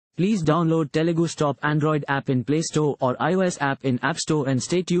Please download Telugu's top Android app in Play Store or iOS app in App Store and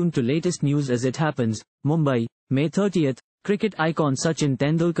stay tuned to latest news as it happens. Mumbai, May 30th, cricket icon Sachin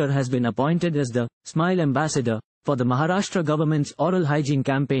Tendulkar has been appointed as the Smile Ambassador for the Maharashtra government's oral hygiene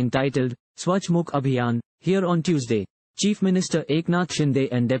campaign titled Swachh Mukh Abhiyan. Here on Tuesday, Chief Minister Eknath Shinde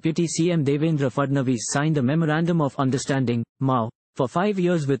and Deputy CM Devendra Fadnavis signed a Memorandum of Understanding, Maha, for 5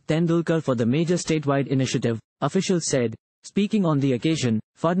 years with Tendulkar for the major statewide initiative, officials said. Speaking on the occasion,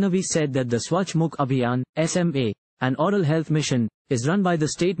 Fadnavis said that the Swachh Mukh Abhiyan, SMA, an oral health mission, is run by the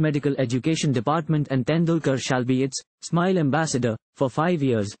State Medical Education Department and Tendulkar shall be its Smile Ambassador for 5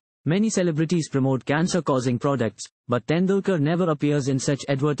 years. Many celebrities promote cancer-causing products, but Tendulkar never appears in such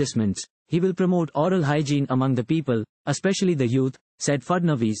advertisements. He will promote oral hygiene among the people, especially the youth, said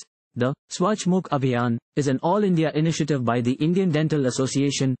Fadnavis. The Swachh Mukh Abhiyan is an all-India initiative by the Indian Dental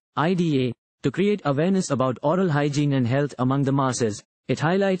Association, IDA, to create awareness about oral hygiene and health among the masses. It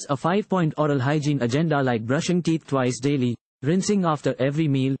highlights a 5-point oral hygiene agenda like brushing teeth twice daily, rinsing after every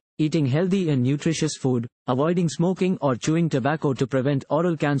meal, eating healthy and nutritious food, avoiding smoking or chewing tobacco to prevent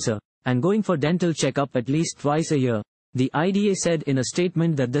oral cancer, and going for dental checkup at least twice a year. The IDA said in a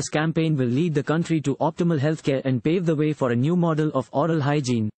statement that this campaign will lead the country to optimal healthcare and pave the way for a new model of oral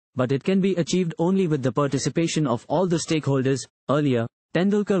hygiene, but it can be achieved only with the participation of all the stakeholders. Earlier,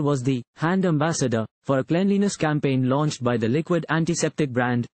 Tendulkar was the hand ambassador for a cleanliness campaign launched by the liquid antiseptic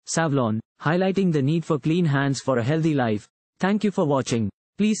brand, Savlon, highlighting the need for clean hands for a healthy life. Thank you for watching.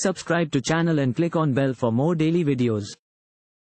 Please subscribe to channel and click on bell for more daily videos.